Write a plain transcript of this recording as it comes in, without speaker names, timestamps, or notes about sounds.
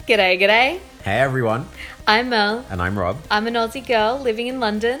G'day, g'day. Hey everyone, I'm Mel. and I'm Rob, I'm an Aussie girl living in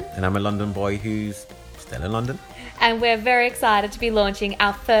London, and I'm a London boy who's still in London. and we're very excited to be launching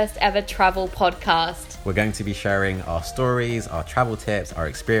our first ever travel podcast. We're going to be sharing our stories, our travel tips, our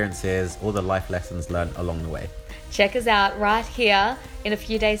experiences, all the life lessons learned along the way. Check us out right here in a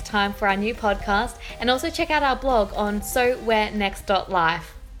few days' time for our new podcast, and also check out our blog on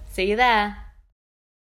sowherenext.life. See you there.